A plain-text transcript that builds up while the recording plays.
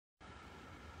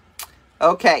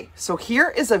Okay, so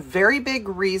here is a very big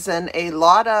reason a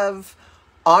lot of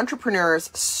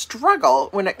entrepreneurs struggle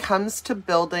when it comes to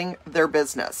building their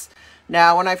business.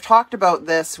 Now, when I've talked about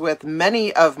this with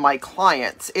many of my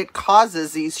clients, it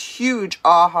causes these huge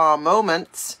aha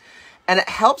moments, and it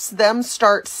helps them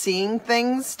start seeing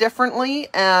things differently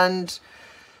and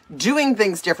doing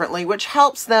things differently, which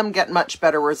helps them get much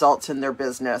better results in their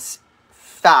business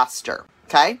faster.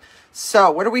 Okay,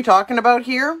 so what are we talking about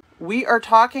here? We are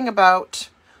talking about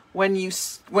when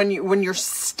you're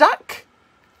stuck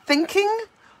thinking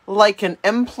like an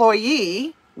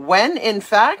employee, when in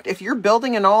fact, if you're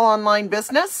building an all online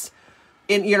business,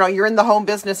 you're in the home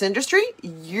business industry,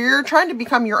 you're trying to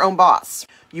become your own boss.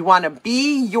 You want to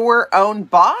be your own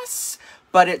boss,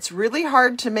 but it's really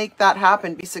hard to make that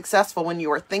happen, be successful when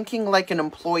you are thinking like an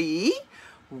employee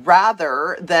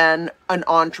rather than an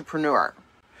entrepreneur.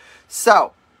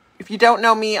 So if you don't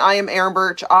know me, I am Erin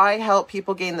Birch. I help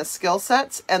people gain the skill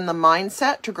sets and the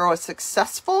mindset to grow a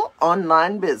successful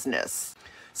online business.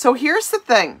 So here's the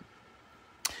thing.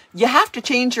 You have to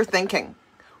change your thinking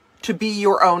to be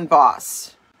your own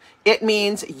boss. It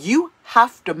means you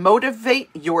have to motivate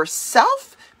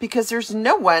yourself because there's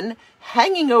no one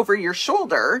hanging over your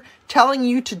shoulder telling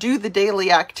you to do the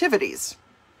daily activities.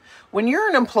 When you're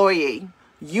an employee,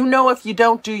 you know if you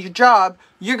don't do your job,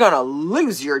 you're going to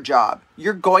lose your job.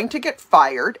 You're going to get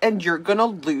fired and you're going to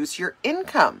lose your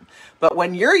income. But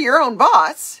when you're your own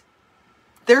boss,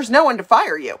 there's no one to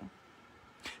fire you.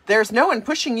 There's no one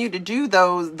pushing you to do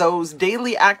those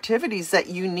daily activities that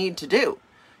you need to do.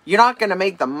 You're not going to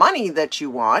make the money that you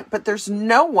want, but there's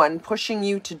no one pushing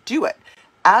you to do it.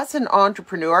 As an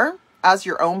entrepreneur, as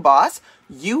your own boss,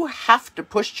 you have to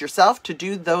push yourself to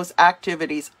do those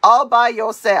activities all by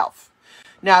yourself.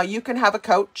 Now, you can have a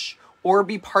coach or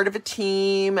be part of a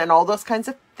team and all those kinds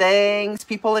of things,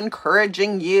 people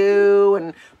encouraging you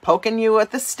and poking you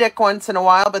with the stick once in a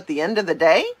while, but at the end of the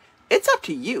day, it's up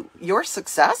to you. Your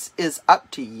success is up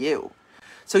to you.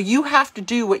 So you have to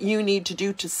do what you need to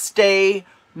do to stay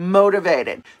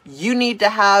motivated. You need to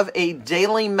have a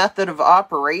daily method of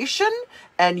operation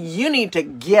and you need to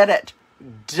get it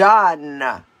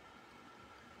done.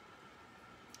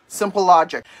 Simple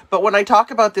logic. But when I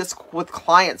talk about this with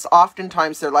clients,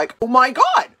 oftentimes they're like, oh my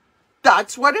God,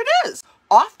 that's what it is.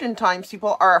 Oftentimes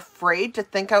people are afraid to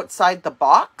think outside the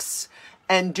box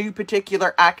and do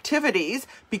particular activities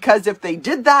because if they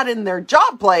did that in their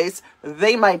job place,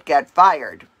 they might get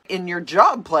fired. In your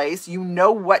job place, you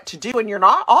know what to do and you're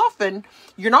not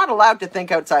allowed to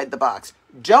think outside the box.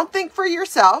 Don't think for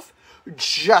yourself,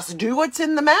 just do what's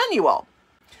in the manual.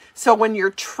 So when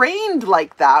you're trained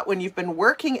like that, when you've been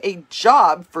working a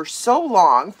job for so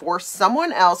long for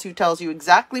someone else who tells you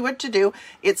exactly what to do,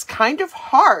 it's kind of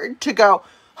hard to go,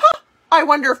 I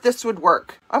wonder if this would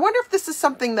work. I wonder if this is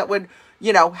something that would,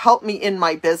 help me in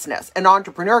my business. An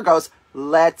entrepreneur goes,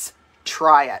 let's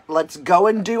try it. Let's go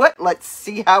and do it. Let's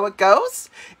see how it goes.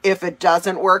 If it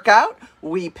doesn't work out,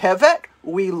 we pivot,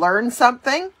 we learn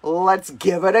something. Let's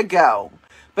give it a go.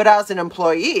 But as an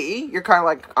employee, you're kind of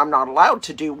like, I'm not allowed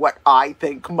to do what I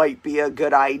think might be a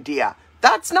good idea.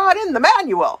 That's not in the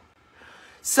manual.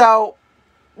 So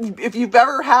if you've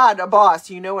ever had a boss,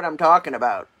 you know what I'm talking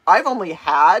about. I've only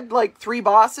had like 3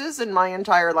 bosses in my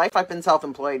entire life. I've been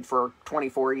self-employed for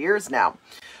 24 years now.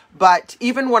 But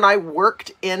even when I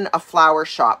worked in a flower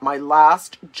shop, my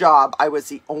last job, I was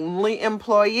the only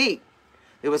employee.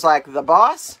 It was like the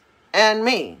boss and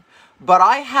me. But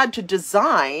I had to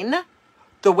design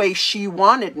the way she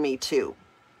wanted me to.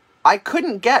 I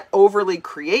couldn't get overly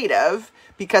creative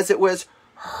because it was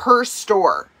her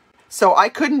store. So I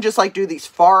couldn't just do these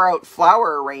far out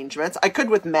flower arrangements. I could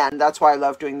with men. That's why I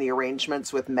love doing the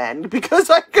arrangements with men, because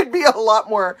I could be a lot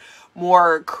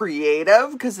more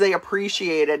creative because they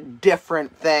appreciated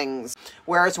different things.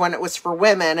 Whereas when it was for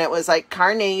women, it was like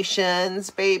carnations,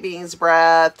 baby's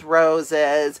breath,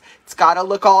 roses. It's got to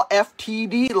look all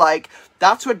FTD like.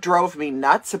 That's what drove me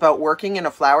nuts about working in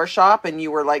a flower shop. And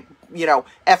you were like,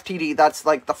 FTD, that's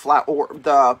like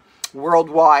the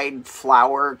worldwide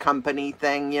flower company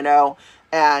thing,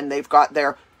 and they've got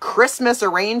their Christmas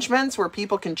arrangements where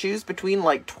people can choose between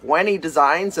like 20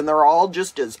 designs and they're all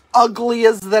just as ugly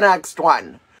as the next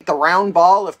one. The round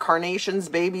ball of carnations,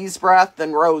 baby's breath,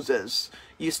 and roses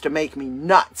used to make me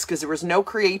nuts because there was no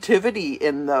creativity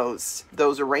in those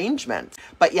arrangements.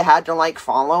 But you had to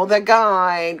follow the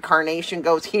guide. Carnation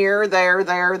goes here, there,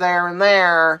 and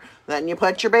there. Then you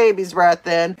put your baby's breath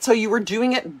in. So you were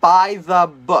doing it by the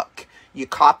book. You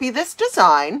copy this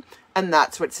design and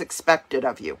that's what's expected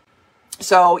of you.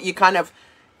 So you kind of,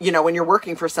 when you're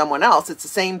working for someone else, it's the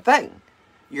same thing.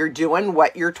 You're doing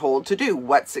what you're told to do,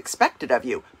 what's expected of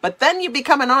you. But then you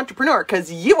become an entrepreneur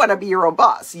because you want to be your own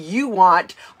boss. You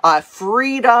want a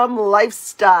freedom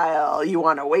lifestyle. You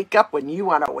want to wake up when you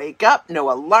want to wake up, no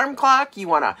alarm clock. You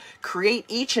want to create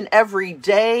each and every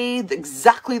day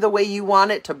exactly the way you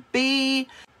want it to be.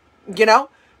 You know,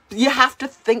 you have to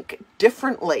think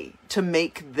differently to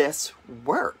make this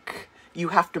work. You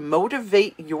have to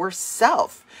motivate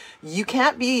yourself. You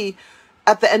can't be,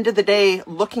 at the end of the day,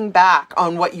 looking back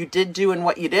on what you did do and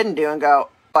what you didn't do and go,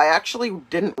 I actually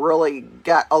didn't really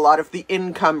get a lot of the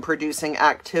income producing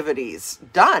activities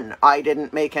done. I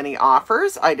didn't make any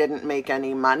offers. I didn't make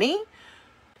any money.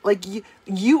 Like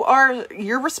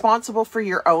you're responsible for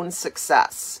your own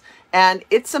success. And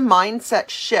it's a mindset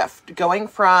shift going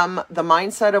from the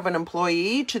mindset of an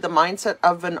employee to the mindset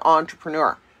of an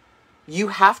entrepreneur. You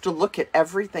have to look at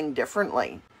everything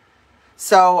differently.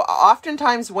 So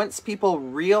oftentimes once people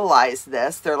realize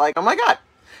this, they're like, oh my God.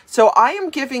 So I am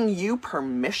giving you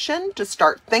permission to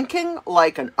start thinking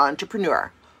like an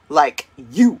entrepreneur, like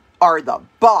you are the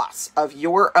boss of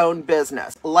your own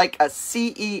business, like a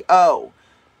CEO.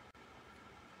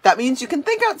 That means you can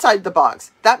think outside the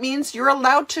box. That means you're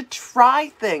allowed to try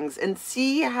things and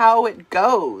see how it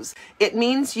goes. It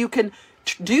means you can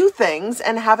do things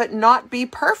and have it not be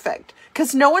perfect,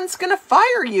 because no one's going to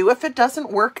fire you if it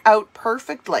doesn't work out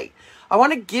perfectly. I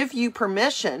want to give you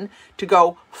permission to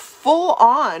go full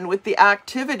on with the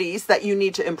activities that you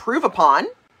need to improve upon,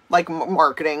 like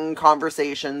marketing,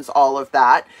 conversations, all of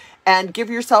that, and give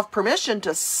yourself permission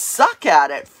to suck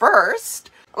at it first.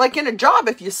 Like in a job,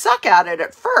 if you suck at it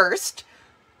at first,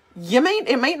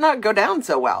 it might not go down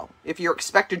so well if you're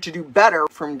expected to do better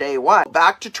from day one.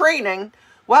 Back to training.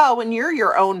 Well, when you're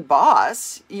your own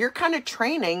boss, you're kind of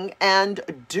training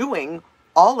and doing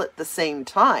all at the same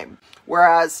time.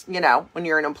 Whereas, you know, when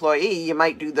you're an employee, you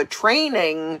might do the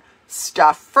training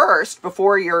stuff first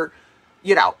before you're,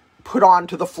 you know, put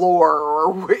onto the floor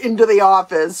or into the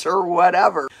office or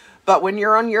whatever. But when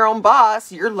you're on your own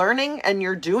boss, you're learning and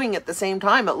you're doing at the same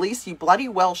time. At least you bloody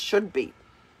well should be.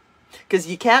 Because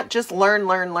you can't just learn.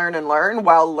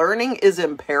 While learning is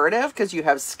imperative because you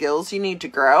have skills you need to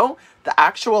grow, the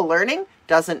actual learning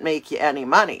doesn't make you any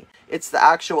money. It's the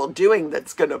actual doing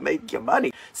that's going to make you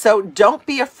money. So don't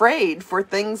be afraid for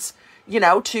things, you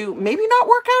know, to maybe not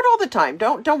work out all the time.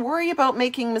 Don't worry about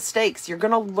making mistakes. You're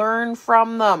going to learn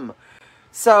from them.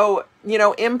 So, you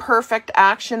know, imperfect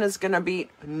action is going to be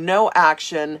no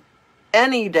action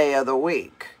any day of the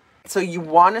week. So you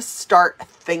want to start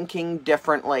thinking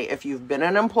differently. If you've been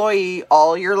an employee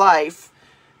all your life,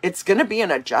 it's going to be an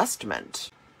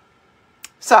adjustment.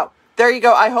 So there you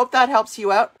go. I hope that helps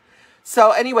you out.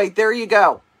 So anyway, there you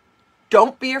go.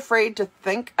 Don't be afraid to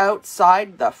think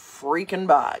outside the freaking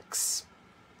box.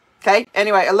 Okay.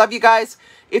 Anyway, I love you guys.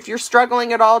 If you're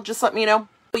struggling at all, just let me know.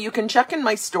 You can check in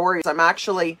my stories. I'm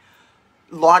actually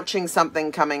launching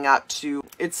something coming up to,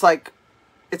 it's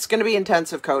going to be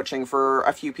intensive coaching for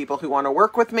a few people who want to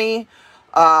work with me,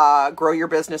 grow your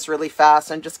business really fast.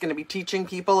 I'm just going to be teaching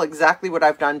people exactly what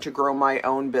I've done to grow my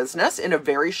own business in a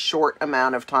very short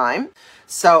amount of time.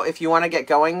 So if you want to get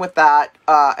going with that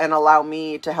and allow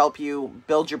me to help you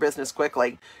build your business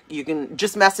quickly, you can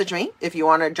just message me. If you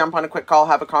want to jump on a quick call,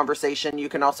 have a conversation, you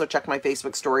can also check my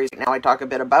Facebook stories. Now I talk a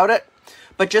bit about it.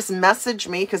 But just message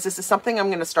me because this is something I'm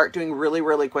going to start doing really,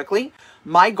 really quickly.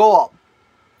 My goal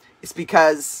is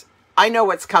because I know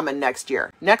what's coming next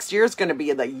year. Next year is going to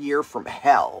be the year from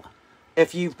hell.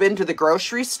 If you've been to the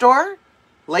grocery store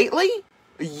lately,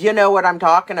 you know what I'm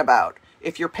talking about.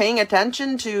 If you're paying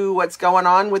attention to what's going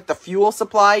on with the fuel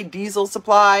supply, diesel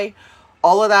supply,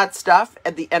 all of that stuff,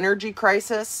 and the energy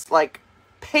crisis, like,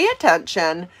 pay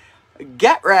attention,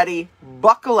 get ready,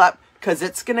 buckle up, because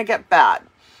it's going to get bad.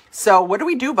 So what do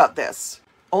we do about this?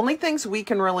 Only things we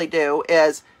can really do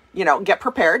is, you know, get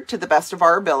prepared to the best of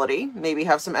our ability. Maybe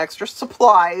have some extra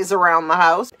supplies around the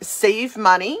house. Save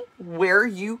money where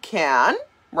you can,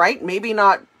 right? Maybe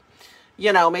not,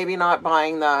 you know, maybe not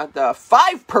buying the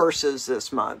 5 purses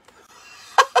this month.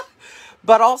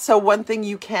 But also one thing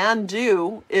you can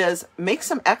do is make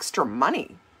some extra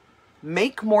money.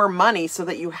 Make more money so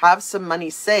that you have some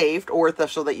money saved, or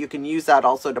so that you can use that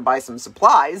also to buy some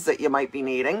supplies that you might be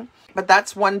needing. But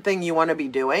that's one thing you want to be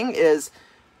doing, is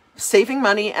saving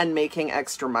money and making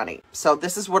extra money. So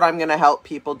this is what I'm going to help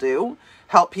people do.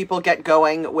 Help people get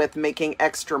going with making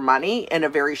extra money in a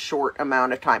very short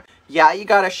amount of time. Yeah, you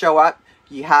got to show up.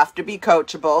 You have to be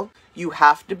coachable. You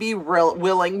have to be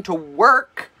willing to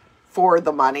work for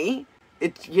the money.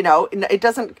 It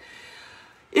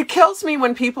kills me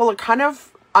when people are kind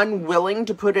of unwilling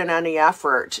to put in any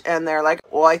effort and they're like,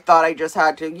 well, I thought I just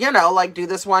had to, you know, like do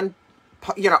this one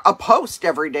a post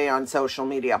every day on social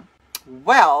media.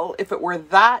 Well, if it were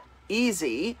that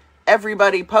easy,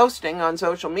 everybody posting on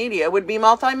social media would be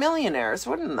multimillionaires,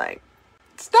 wouldn't they?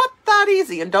 It's not that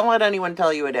easy, and don't let anyone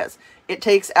tell you it is. It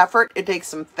takes effort, it takes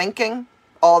some thinking,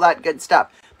 all that good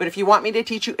stuff. But if you want me to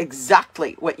teach you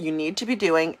exactly what you need to be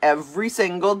doing every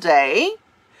single day,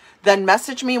 then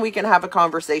message me and we can have a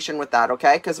conversation with that,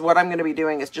 okay? Because what I'm going to be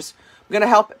doing is I'm going to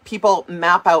help people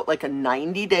map out like a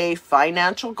 90-day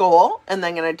financial goal, and then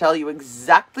I'm going to tell you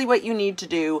exactly what you need to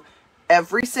do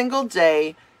every single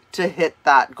day to hit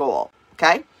that goal,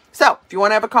 okay? So if you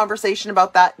want to have a conversation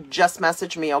about that, just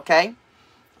message me, okay?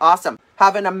 Awesome.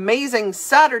 Have an amazing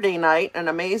Saturday night, an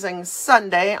amazing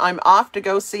Sunday. I'm off to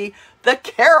go see the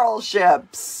Carol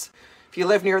ships. If you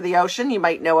live near the ocean, you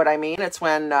might know what I mean. It's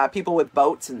when people with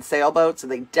boats and sailboats,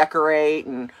 and they decorate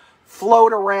and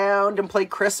float around and play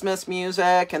Christmas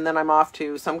music. And then I'm off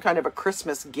to some kind of a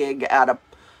Christmas gig at a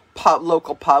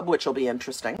local pub, which will be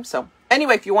interesting. So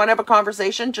anyway, if you want to have a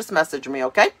conversation, just message me,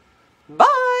 okay?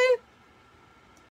 Bye.